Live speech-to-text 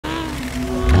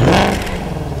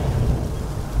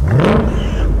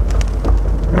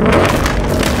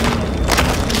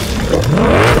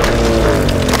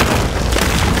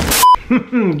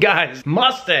Guys,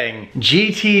 Mustang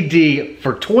GTD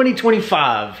for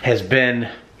 2025 has been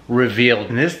revealed,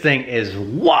 and this thing is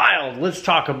wild. Let's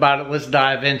talk about it. Let's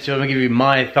dive into it. I'm gonna give you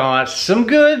my thoughts, some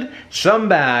good, some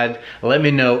bad. Let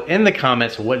me know in the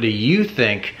comments, what do you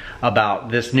think about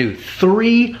this new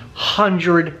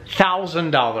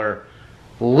 $300,000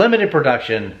 limited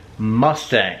production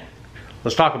Mustang?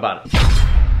 Let's talk about it.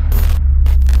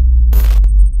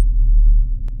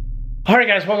 Alright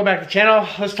guys, welcome back to the channel.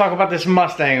 Let's talk about this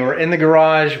Mustang. We're in the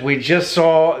garage. We just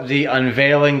saw the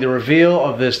unveiling, the reveal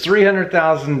of this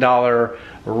 $300,000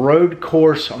 road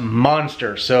course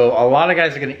monster. So a lot of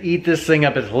guys are gonna eat this thing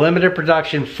up. It's limited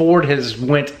production. Ford has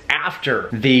went after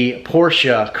the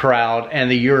Porsche crowd and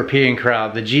the European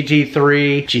crowd. The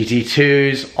GT3,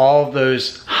 GT2s, all of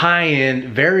those high-end,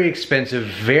 very expensive,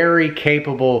 very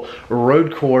capable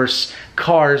road course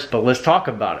cars. But let's talk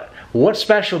about it. What's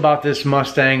special about this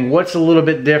Mustang? What's a little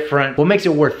bit different? What makes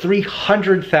it worth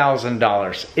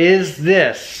 $300,000? Is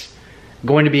this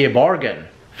going to be a bargain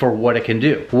for what it can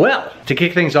do? Well, to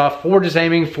kick things off, Ford is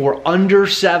aiming for under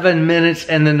 7 minutes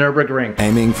in the Nürburgring.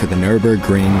 Aiming for the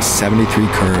Nürburgring 73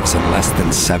 curves in less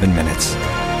than 7 minutes.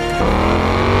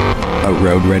 A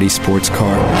road-ready sports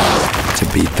car to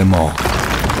beat them all.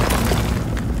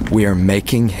 We are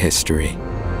making history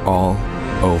all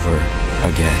over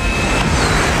again.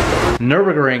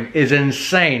 Nürburgring is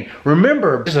insane.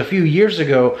 Remember just a few years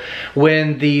ago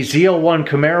when the ZL1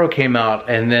 Camaro came out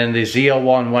and then the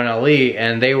ZL1 1LE,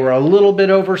 and they were a little bit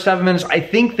over 7 minutes. I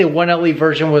think the 1LE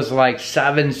version was like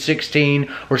 7:16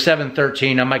 or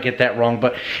 7:13. I might get that wrong,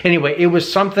 but anyway, it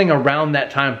was something around that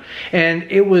time, and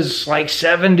it was like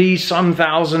 $70-some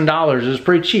thousand. It was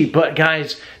pretty cheap, but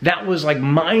guys, that was like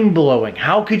mind-blowing.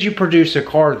 How could you produce a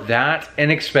car that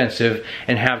inexpensive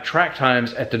and have track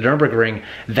times at the Nürburgring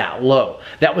that low?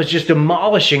 That was just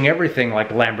demolishing everything, like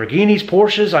Lamborghinis,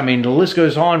 Porsches. I mean, the list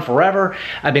goes on forever.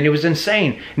 I mean, it was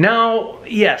insane. Now,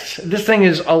 yes, this thing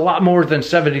is a lot more than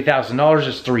 $70,000.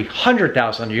 It's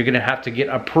 $300,000. You're gonna have to get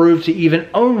approved to even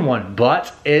own one,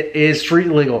 but it is street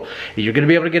legal. You're gonna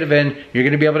be able to get a VIN, you're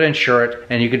gonna be able to insure it,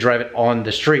 and you can drive it on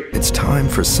the street. It's time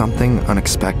for something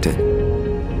unexpected.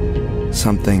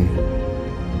 Something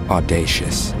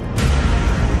audacious.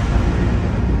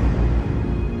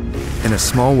 In a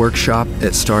small workshop,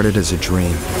 it started as a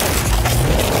dream.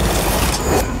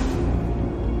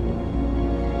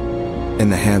 In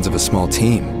the hands of a small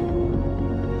team,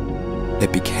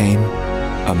 it became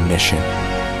a mission.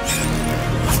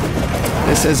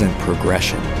 This isn't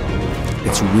progression,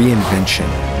 it's reinvention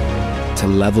to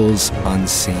levels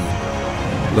unseen.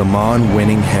 Le Mans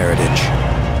winning heritage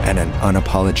and an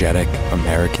unapologetic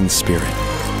American spirit.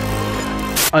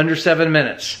 Under 7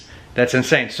 minutes. That's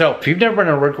insane. So if you've never been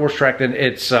on a road course track, then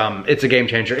it's a game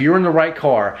changer. If you're in the right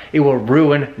car, it will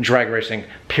ruin drag racing,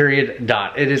 period,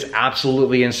 dot. It is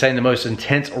absolutely insane. The most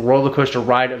intense roller coaster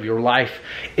ride of your life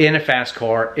in a fast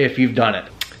car if you've done it.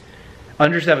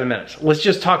 Under 7 minutes. Let's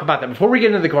just talk about that. Before we get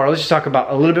into the car, let's just talk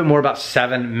about a little bit more about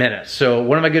 7 minutes. So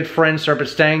one of my good friends, Serpent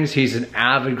Stangs, he's an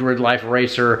avid grid life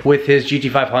racer with his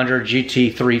GT500,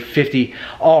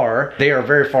 GT350R. They are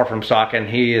very far from stock, and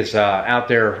he is out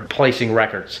there placing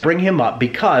records. Bring him up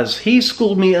because he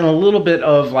schooled me in a little bit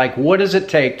of like, what does it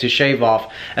take to shave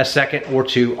off a second or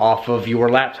two off of your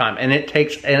lap time? And it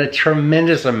takes a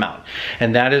tremendous amount.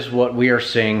 And that is what we are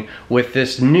seeing with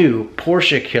this new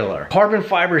Porsche killer. Carbon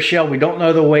fiber shell, we don't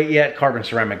know the weight yet. Carbon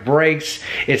ceramic brakes.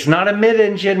 It's not a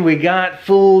mid-engine. We got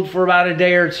fooled for about a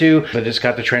day or two, but it's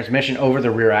got the transmission over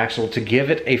the rear axle to give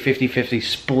it a 50-50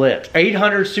 split.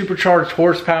 800 supercharged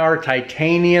horsepower,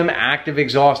 titanium active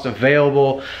exhaust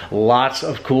available. Lots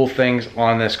of cool things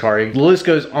on this car. The list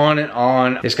goes on and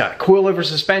on. It's got coilover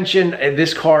suspension.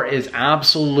 This car is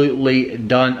absolutely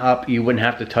done up. You wouldn't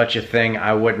have to touch a thing,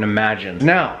 I wouldn't imagine.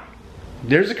 Now,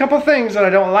 there's a couple things that I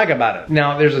don't like about it.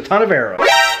 Now, there's a ton of arrows,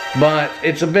 but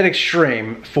it's a bit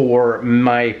extreme for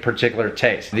my particular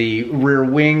taste. The rear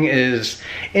wing is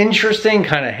interesting,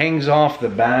 kind of hangs off the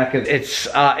back. It's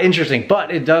interesting,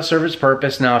 but it does serve its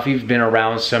purpose. Now, if you've been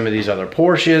around some of these other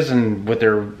Porsches and with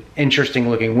their interesting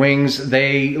looking wings,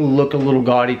 they look a little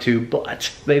gaudy too,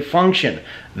 but they function.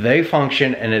 They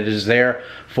function, and it is there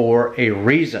for a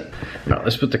reason. Now,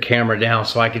 let's put the camera down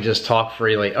so I can just talk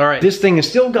freely. All right, this thing has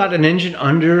still got an engine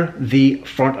under the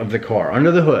front of the car, under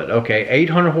the hood. Okay,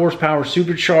 800 horsepower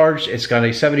supercharged. It's got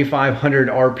a 7,500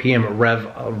 RPM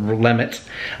rev limit.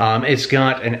 It's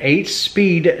got an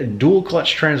 8-speed dual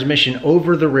clutch transmission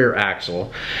over the rear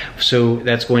axle. So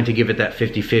that's going to give it that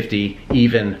 50-50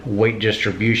 even weight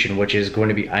distribution, which is going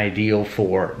to be ideal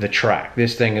for the track.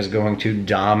 This thing is going to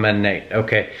dominate.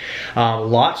 Okay, okay?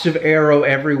 Lots of aero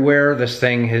everywhere. This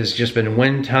thing has just been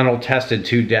wind tunnel tested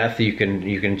to death. You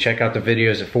can check out the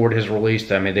videos that Ford has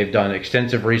released. I mean, they've done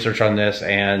extensive research on this,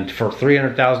 and for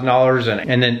 $300,000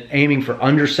 and then aiming for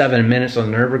under 7 minutes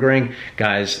on the Nürburgring,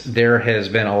 guys, there has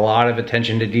been a lot of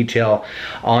attention to detail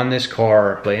on this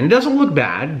car. And it doesn't look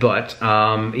bad, but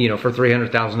you know, for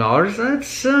 $300,000,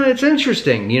 that's it's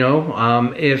interesting. You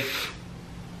know,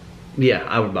 yeah,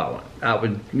 I would buy one. I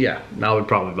would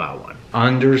probably buy one.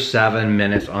 Under 7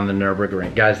 minutes on the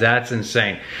Nürburgring, guys, that's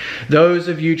insane. Those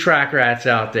of you track rats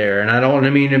out there, and I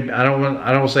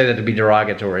don't say that to be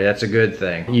derogatory. That's a good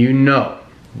thing. You know,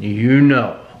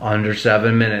 under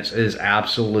 7 minutes is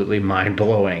absolutely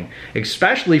mind-blowing,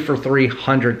 especially for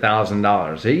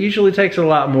 $300,000. It usually takes a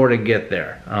lot more to get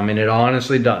there. I mean, it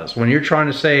honestly does. When you're trying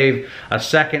to save a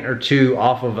second or two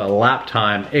off of a lap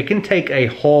time, it can take a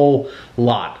whole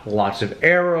lot. Lots of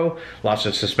aero, lots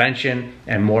of suspension,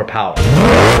 and more power.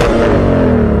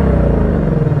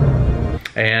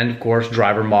 And of course,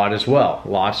 driver mod as well.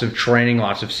 Lots of training,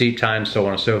 lots of seat time, so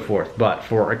on and so forth. But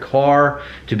for a car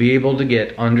to be able to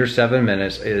get under 7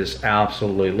 minutes is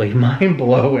absolutely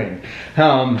mind-blowing.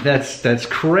 That's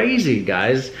crazy,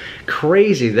 guys.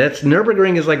 Crazy.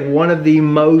 Nürburgring is like one of the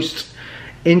most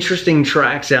interesting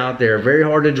tracks out there. Very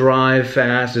hard to drive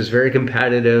fast, it's very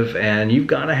competitive, and you've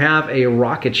got to have a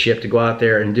rocket ship to go out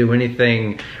there and do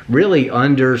anything really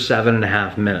under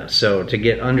 7.5 minutes. So to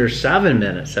get under 7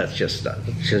 minutes, that's just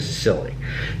silly.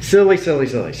 Silly.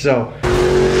 So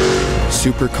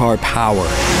supercar power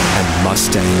and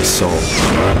Mustang soul.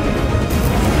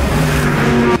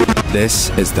 This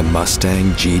is the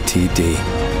Mustang GTD,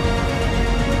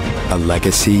 a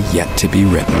legacy yet to be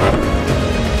written.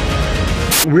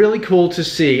 Really cool to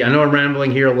see. I know I'm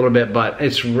rambling here a little bit, but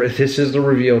this is the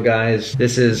reveal, guys.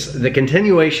 This is the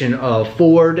continuation of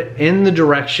Ford in the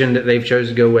direction that they've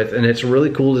chosen to go with, and it's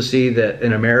really cool to see that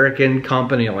an American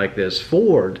company like this,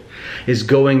 Ford, is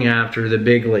going after the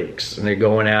big leagues, and they're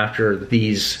going after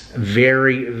these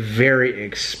very, very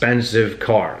expensive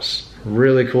cars.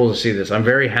 Really cool to see this. I'm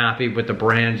very happy with the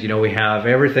brand. You know, we have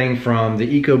everything from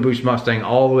the EcoBoost Mustang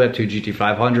all the way up to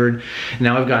GT500.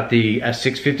 Now I've got the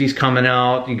S650s coming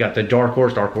out. You got the Dark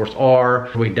Horse R.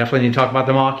 We definitely need to talk about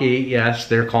the Mach-E. Yes,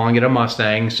 they're calling it a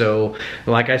Mustang. So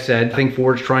like I said, I think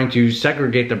Ford's trying to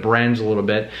segregate the brands a little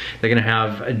bit. They're gonna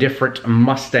have different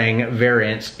Mustang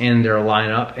variants in their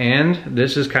lineup, and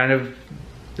this is kind of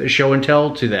show and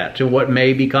tell to that, to what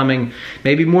may be coming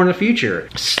maybe more in the future.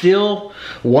 Still,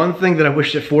 one thing that I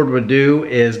wish that Ford would do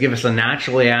is give us a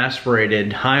naturally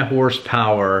aspirated, high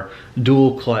horsepower,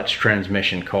 dual clutch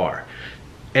transmission car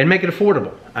and make it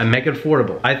affordable.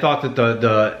 I thought that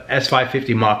the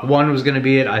S550 Mach 1 was gonna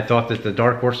be it. I thought that the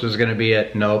Dark Horse was gonna be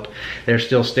it. Nope, they're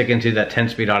still sticking to that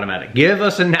 10-speed automatic. Give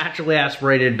us a naturally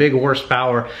aspirated, big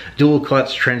horsepower, dual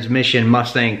clutch transmission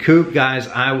Mustang coupe, guys.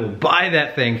 I will buy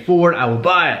that thing. Ford, I will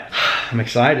buy it. I'm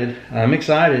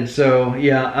excited. So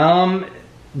yeah,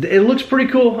 it looks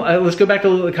pretty cool. Let's go back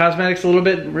to the cosmetics a little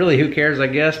bit. Really, who cares, I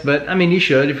guess? But I mean, you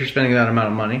should if you're spending that amount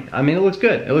of money. I mean, it looks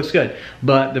good. It looks good.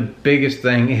 But the biggest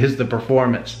thing is the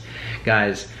performance,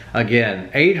 guys. Again,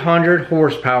 800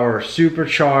 horsepower,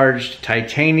 supercharged,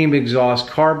 titanium exhaust,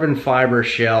 carbon fiber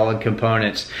shell and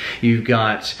components. You've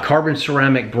got carbon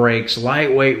ceramic brakes,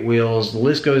 lightweight wheels, the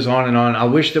list goes on and on. I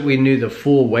wish that we knew the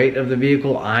full weight of the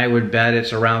vehicle. I would bet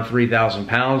it's around 3,000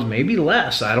 pounds, maybe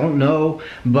less, I don't know,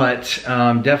 but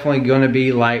definitely gonna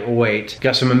be lightweight.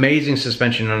 Got some amazing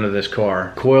suspension under this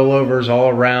car. Coilovers all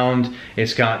around.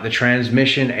 It's got the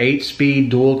transmission, 8-speed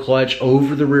dual clutch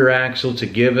over the rear axle to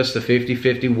give us the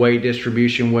 50-50 weight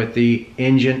distribution with the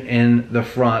engine in the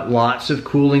front. Lots of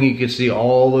cooling you can see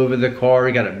all over the car.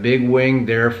 You got a big wing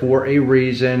there for a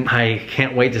reason. I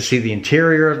can't wait to see the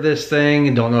interior of this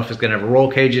thing. Don't know if it's gonna have a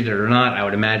roll cage in it or not. I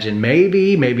would imagine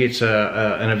maybe it's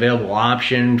an available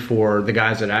option for the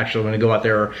guys that actually want to go out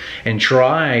there and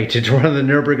try to run the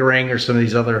Nürburgring or some of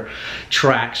these other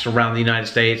tracks around the United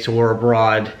States or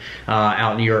abroad,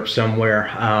 out in Europe somewhere,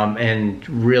 and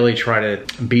really try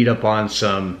to beat up on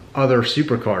some other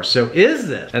supercars. So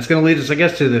that's going to lead us, I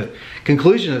guess, to the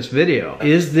conclusion of this video.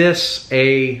 Is this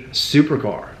a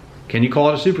supercar? Can you call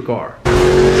it a supercar?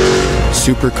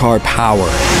 Supercar power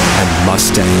and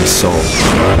Mustang soul.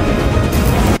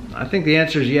 I think the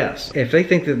answer is yes. If they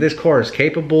think that this car is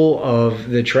capable of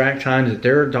the track times that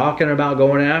they're talking about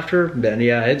going after, then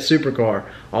yeah, it's supercar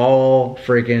all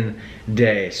freaking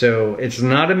day. So it's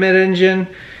not a mid-engine.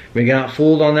 We got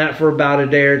fooled on that for about a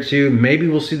day or two. Maybe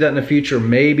we'll see that in the future.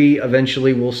 Maybe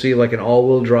eventually we'll see like an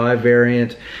all-wheel drive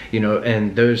variant, you know,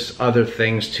 and those other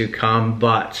things to come.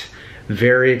 But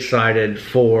very excited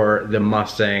for the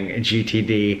Mustang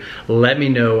GTD. Let me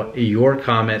know your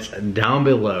comments down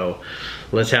below.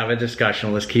 Let's have a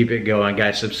discussion. Let's keep it going,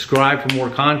 guys. Subscribe for more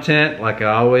content. Like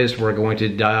always, we're going to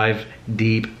dive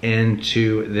deep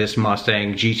into this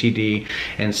Mustang GTD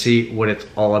and see what it's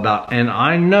all about. And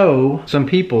I know some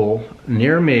people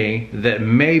near me that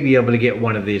may be able to get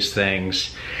one of these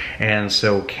things. And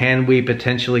so can we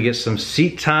potentially get some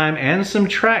seat time and some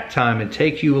track time and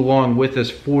take you along with us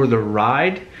for the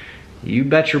ride? You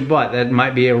bet your butt that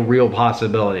might be a real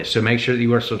possibility. So make sure that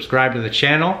you are subscribed to the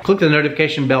channel. Click the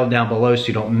notification bell down below so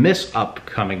you don't miss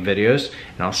upcoming videos.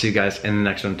 And I'll see you guys in the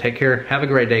next one. Take care. Have a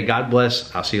great day. God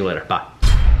bless. I'll see you later. Bye.